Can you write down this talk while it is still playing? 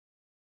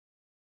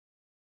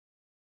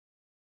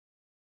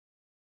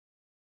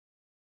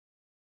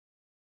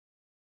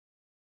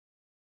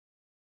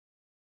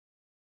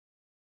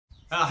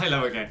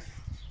Hello again.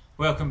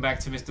 Welcome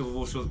back to Mr.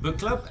 Warshaw's Book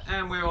Club,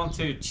 and we're on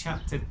to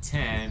chapter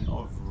 10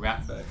 of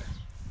Ratburger.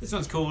 This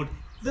one's called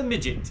The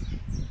Midget.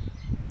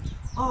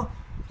 Oh,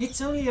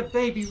 it's only a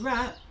baby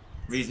rat,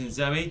 reasoned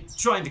Zoe,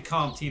 trying to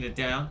calm Tina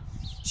down.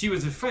 She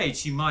was afraid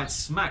she might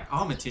smack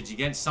Armitage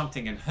against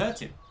something and hurt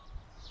him.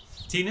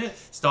 Tina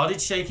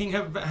started shaking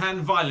her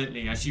hand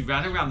violently as she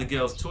ran around the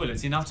girls'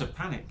 toilets in utter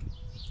panic.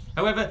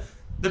 However,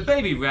 the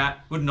baby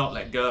rat would not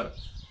let go.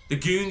 The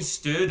goons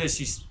stood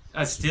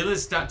as still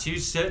as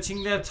statues,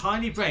 searching their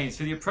tiny brains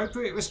for the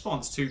appropriate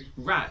response to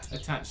rat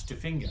attached to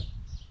finger.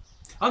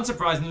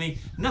 Unsurprisingly,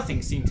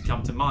 nothing seemed to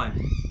come to mind.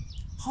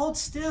 "Hold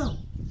still,"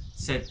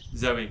 said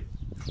Zoe.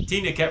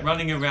 Tina kept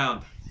running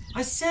around.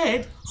 "I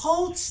said,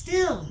 hold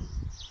still."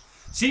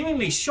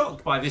 Seemingly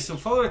shocked by this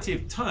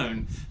authoritative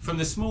tone from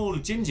the small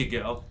ginger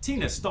girl,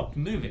 Tina stopped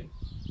moving.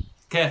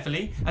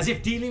 Carefully, as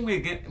if dealing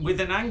with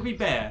an angry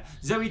bear,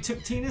 Zoe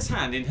took Tina's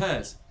hand in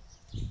hers.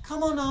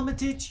 "Come on,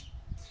 Armitage."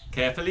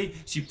 Carefully,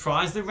 she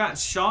prized the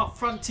rat's sharp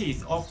front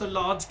teeth off the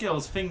large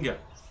girl's finger.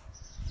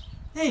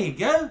 "There you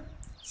go,"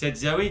 said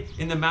Zoe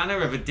in the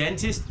manner of a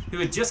dentist who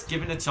had just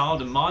given a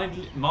child a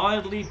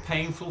mildly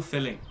painful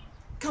filling.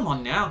 "Come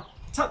on now,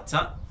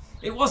 tut-tut,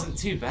 it wasn't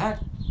too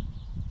bad."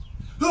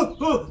 The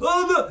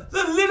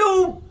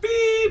little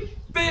bee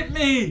bit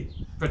me,"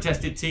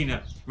 protested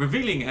Tina,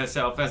 revealing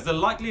herself as the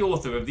likely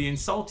author of the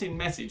insulting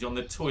message on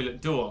the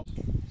toilet door.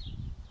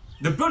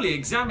 The bully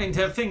examined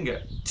her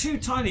finger, 2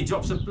 tiny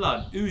drops of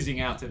blood oozing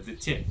out of the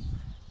tip.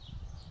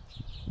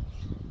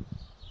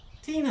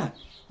 "Tina,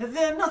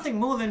 they're nothing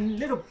more than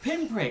little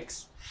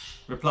pinpricks,"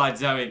 replied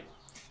Zoe.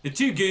 The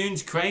 2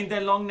 goons craned their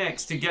long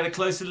necks to get a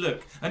closer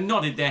look and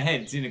nodded their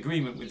heads in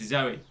agreement with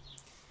Zoe.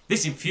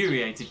 This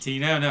infuriated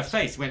Tina, and her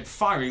face went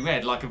fiery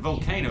red like a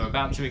volcano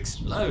about to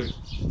explode.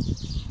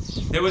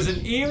 There was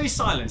an eerie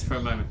silence for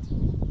a moment.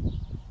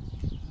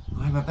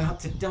 "I'm about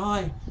to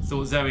die,"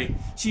 thought Zoe.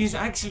 "She is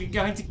actually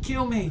going to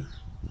kill me."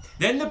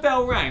 Then the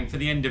bell rang for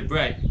the end of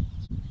break.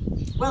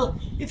 "Well,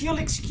 if you'll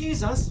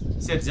excuse us,"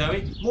 said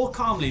Zoe, more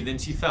calmly than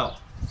she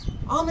felt.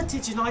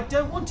 "Armitage and I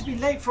don't want to be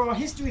late for our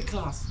history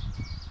class."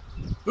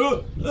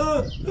 Why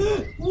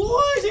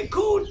is it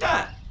called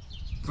that?"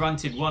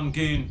 grunted one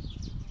goon.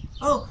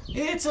 "Oh,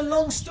 it's a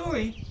long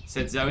story,"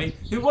 said Zoe,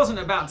 who wasn't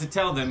about to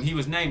tell them he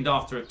was named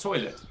after a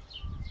toilet.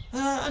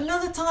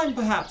 Another time,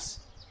 perhaps.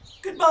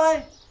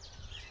 Goodbye."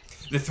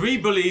 The 3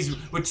 bullies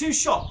were too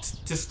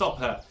shocked to stop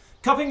her.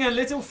 Cupping her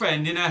little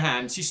friend in her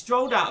hand, she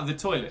strolled out of the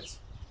toilet.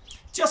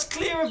 Just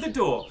clear of the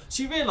door,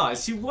 she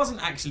realised she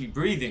wasn't actually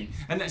breathing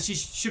and that she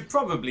should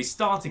probably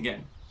start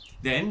again.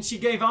 Then she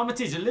gave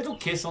Armitage a little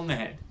kiss on the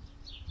head.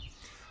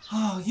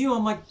 "Oh, you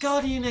are my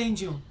guardian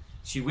angel,"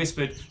 she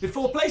whispered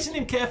before placing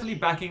him carefully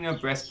back in her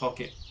breast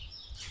pocket.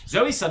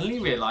 Zoe suddenly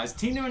realised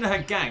Tina and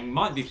her gang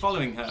might be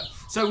following her,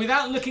 so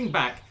without looking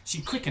back,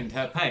 she quickened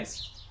her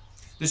pace.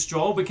 The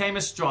stroll became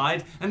a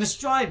stride, and the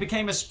stride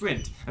became a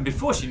sprint, and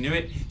before she knew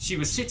it, she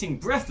was sitting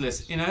breathless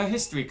in her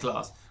history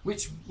class,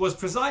 which was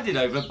presided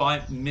over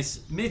by Miss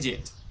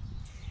Midget.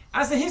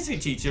 As the history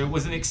teacher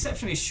was an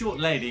exceptionally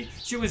short lady,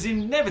 she was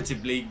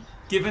inevitably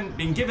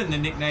been given the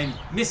nickname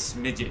Miss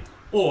Midget,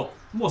 or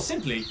more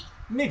simply,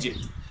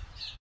 Midget.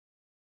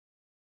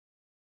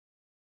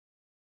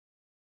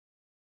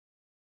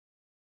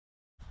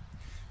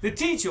 The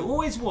teacher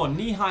always wore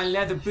knee-high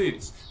leather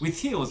boots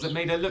with heels that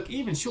made her look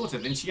even shorter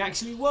than she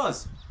actually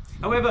was.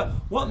 However,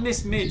 what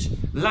Miss Midge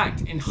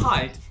lacked in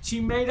height,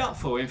 she made up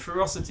for in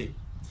ferocity.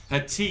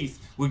 Her teeth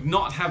would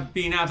not have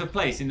been out of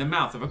place in the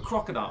mouth of a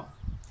crocodile.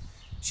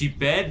 She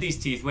bared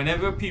these teeth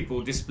whenever a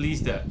pupil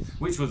displeased her,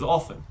 which was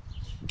often.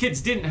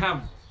 Kids didn't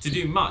have to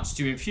do much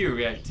to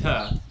infuriate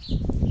her.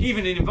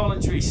 Even an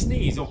involuntary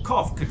sneeze or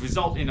cough could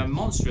result in a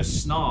monstrous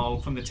snarl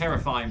from the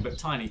terrifying but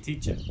tiny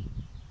teacher.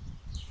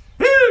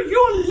 "Oh,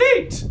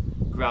 you're late,"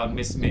 growled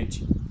Miss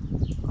Midge.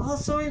 "Oh,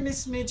 sorry,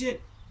 Miss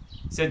Midget,"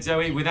 said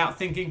Zoe without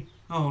thinking.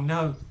 Oh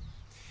no.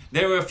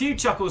 There were a few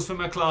chuckles from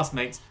her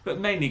classmates, but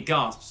mainly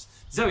gasps.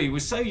 Zoe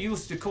was so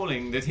used to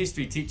calling the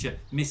history teacher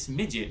Miss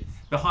Midget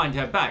behind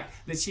her back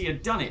that she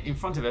had done it in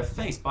front of her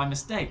face by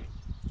mistake.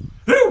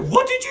 "Oh,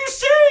 what did you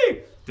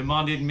say?"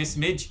 demanded Miss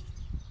Midge.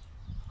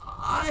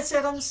 "I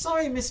said I'm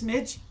sorry, Miss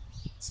Midge,"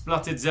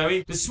 spluttered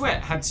Zoe. The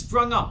sweat had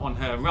sprung up on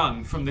her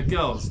run from the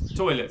girls'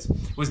 toilet,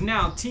 was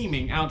now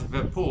teeming out of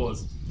her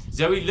pores.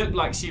 Zoe looked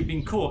like she had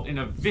been caught in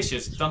a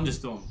vicious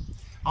thunderstorm.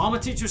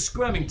 Armitage was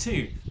squirming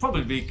too,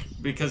 probably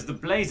because the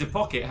blazer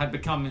pocket had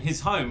become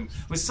his home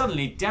was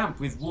suddenly damp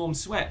with warm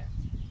sweat.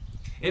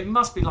 It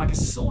must be like a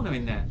sauna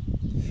in there.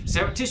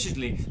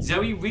 Surreptitiously,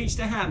 Zoe reached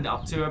a hand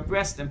up to her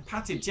breast and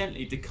patted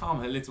gently to calm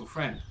her little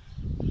friend.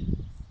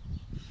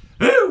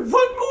 "Oh, one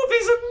more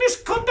piece of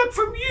misconduct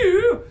from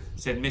you,"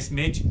 said Miss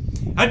Midge,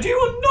 "and you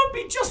will not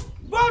be just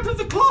out of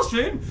the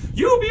classroom,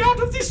 you'll be out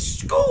of this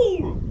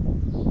school."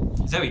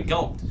 Zoe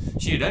gulped.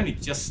 She had only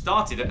just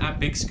started at that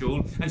big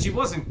school, and she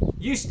wasn't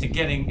used to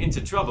getting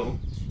into trouble.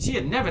 She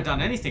had never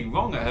done anything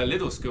wrong at her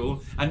little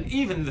school, and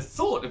even the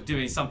thought of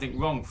doing something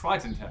wrong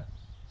frightened her.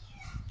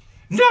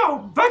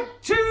 Now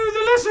back to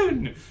the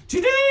lesson.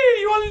 Today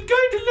you are going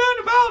to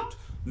learn about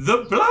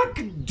the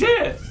Black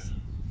Death,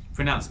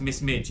 pronounced Miss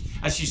Midge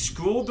as she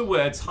scrawled the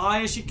words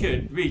high as she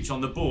could reach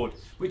on the board,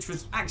 which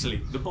was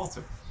actually the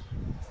bottom.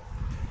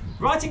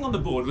 Writing on the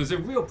board was a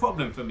real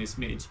problem for Miss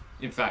Midge.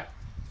 In fact,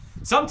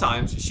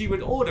 sometimes she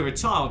would order a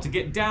child to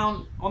get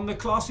down on the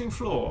classroom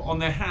floor on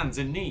their hands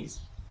and knees.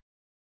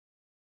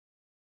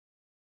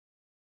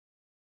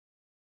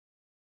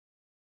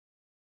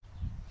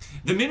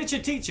 The miniature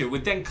teacher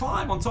would then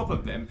climb on top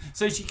of them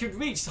so she could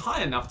reach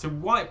high enough to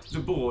wipe the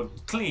board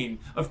clean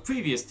of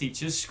previous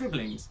teachers'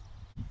 scribblings.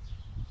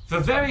 For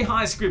very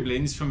high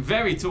scribblings from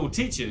very tall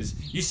teachers,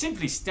 you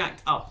simply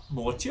stacked up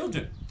more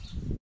children.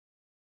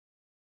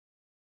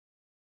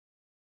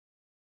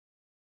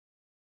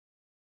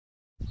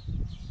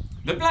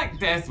 The Black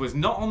Death was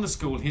not on the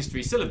school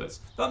history syllabus,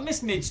 but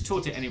Miss Midge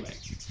taught it anyway.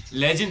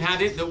 Legend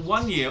had it that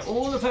one year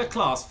all of her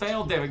class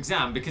failed their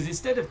exam because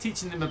instead of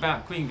teaching them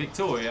about Queen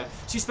Victoria,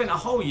 she spent a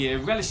whole year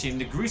relishing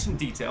the gruesome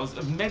details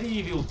of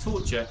medieval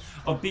torture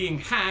of being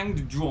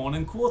hanged, drawn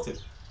and quartered.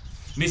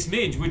 Miss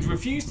Midge would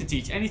refuse to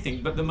teach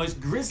anything but the most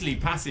grisly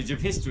passage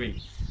of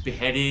history.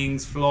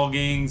 Beheadings,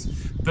 floggings,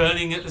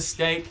 burning at the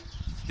stake.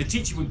 The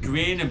teacher would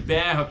grin and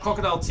bare her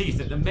crocodile teeth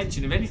at the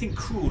mention of anything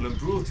cruel and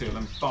brutal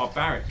and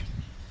barbaric.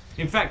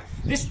 In fact,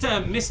 this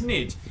term Miss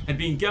Midge had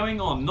been going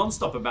on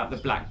non-stop about the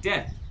Black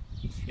Death.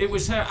 It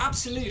was her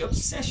absolute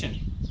obsession.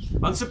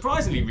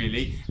 Unsurprisingly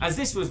really, as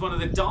this was one of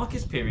the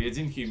darkest periods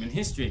in human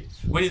history,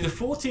 when in the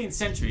 14th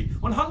century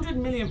 100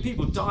 million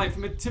people died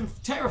from a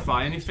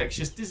terrifying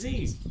infectious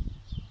disease.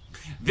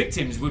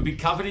 Victims would be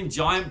covered in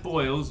giant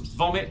boils,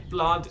 vomit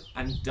blood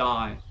and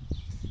die.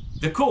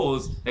 The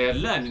cause, they had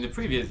learned in the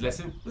previous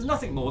lesson, was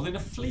nothing more than a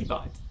flea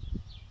bite.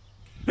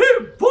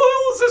 It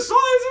boils the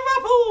size of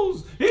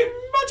apples!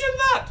 Imagine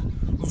that!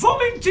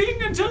 Vomiting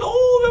until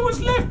all there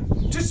was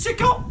left to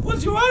sick up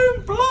was your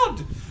own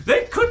blood!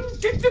 They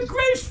couldn't dig the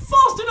graves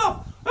fast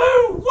enough!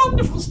 Oh,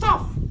 wonderful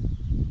stuff!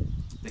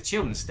 The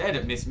children stared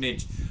at Miss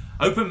Midge,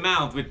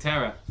 open-mouthed with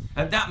terror.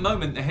 At that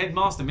moment the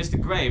headmaster, Mr.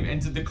 Grave,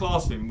 entered the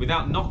classroom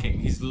without knocking,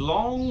 his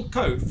long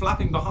coat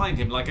flapping behind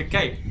him like a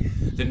cape.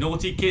 The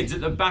naughty kids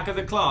at the back of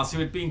the class who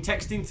had been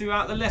texting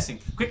throughout the lesson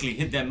quickly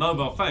hid their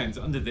mobile phones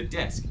under the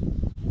desk.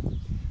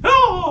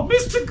 "Oh,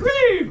 Mr.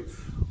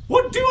 Grave,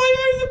 what do I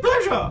owe the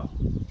pleasure?"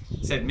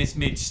 said Miss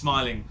Midge,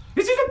 smiling.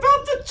 "Is it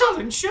about the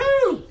talent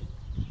show?"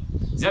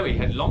 Zoe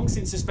had long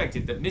since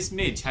suspected that Miss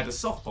Midge had a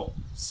soft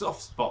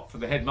spot for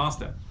the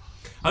headmaster.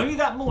 Only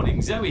that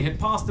morning Zoe had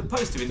passed a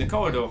poster in the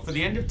corridor for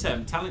the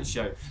end-of-term talent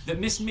show that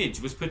Miss Midge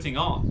was putting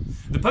on.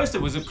 The poster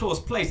was of course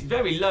placed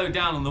very low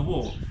down on the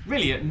wall,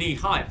 really at knee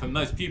height for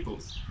most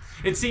pupils.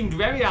 It seemed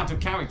very out of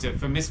character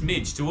for Miss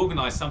Midge to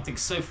organise something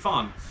so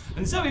fun,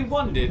 and Zoe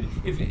wondered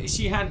if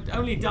she had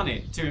only done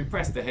it to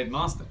impress the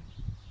headmaster.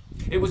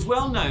 It was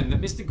well known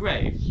that Mr.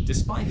 Grave,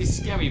 despite his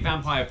scary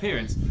vampire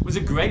appearance, was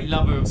a great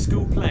lover of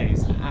school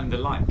plays and the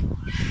like.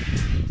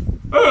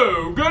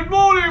 "Oh, good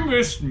morning,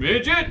 Miss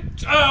Midget.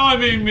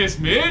 Miss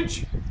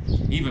Midge."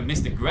 Even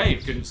Mr.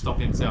 Grave couldn't stop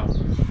himself.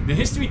 The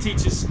history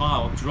teacher's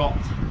smile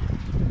dropped.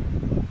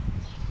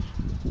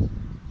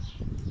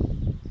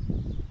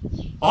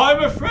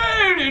 "I'm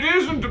afraid it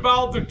isn't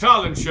about the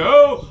talent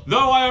show,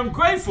 though I am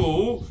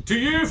grateful to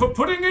you for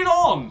putting it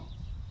on."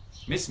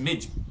 Miss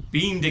Midge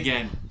beamed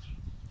again.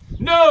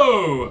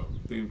 "No,"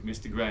 boomed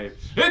Mr. Grave.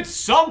 "It's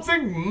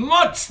something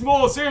much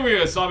more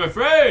serious, I'm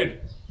afraid."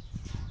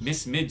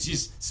 Miss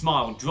Midge's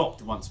smile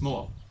dropped once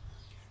more.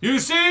 "You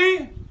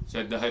see,"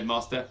 said the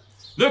headmaster,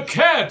 "the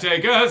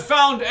caretaker has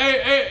found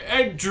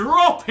a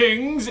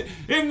droppings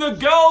in the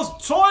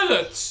girls'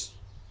 toilets."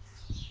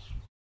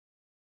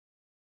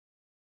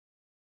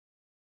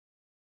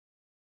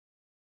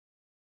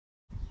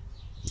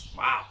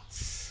 Wow.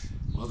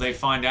 Will they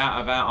find out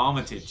about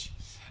Armitage?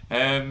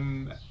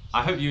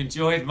 I hope you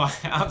enjoyed my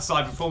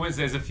outside performance.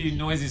 There's a few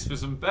noises for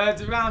some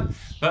birds around,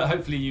 but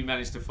hopefully you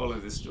managed to follow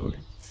the story.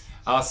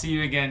 I'll see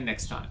you again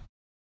next time.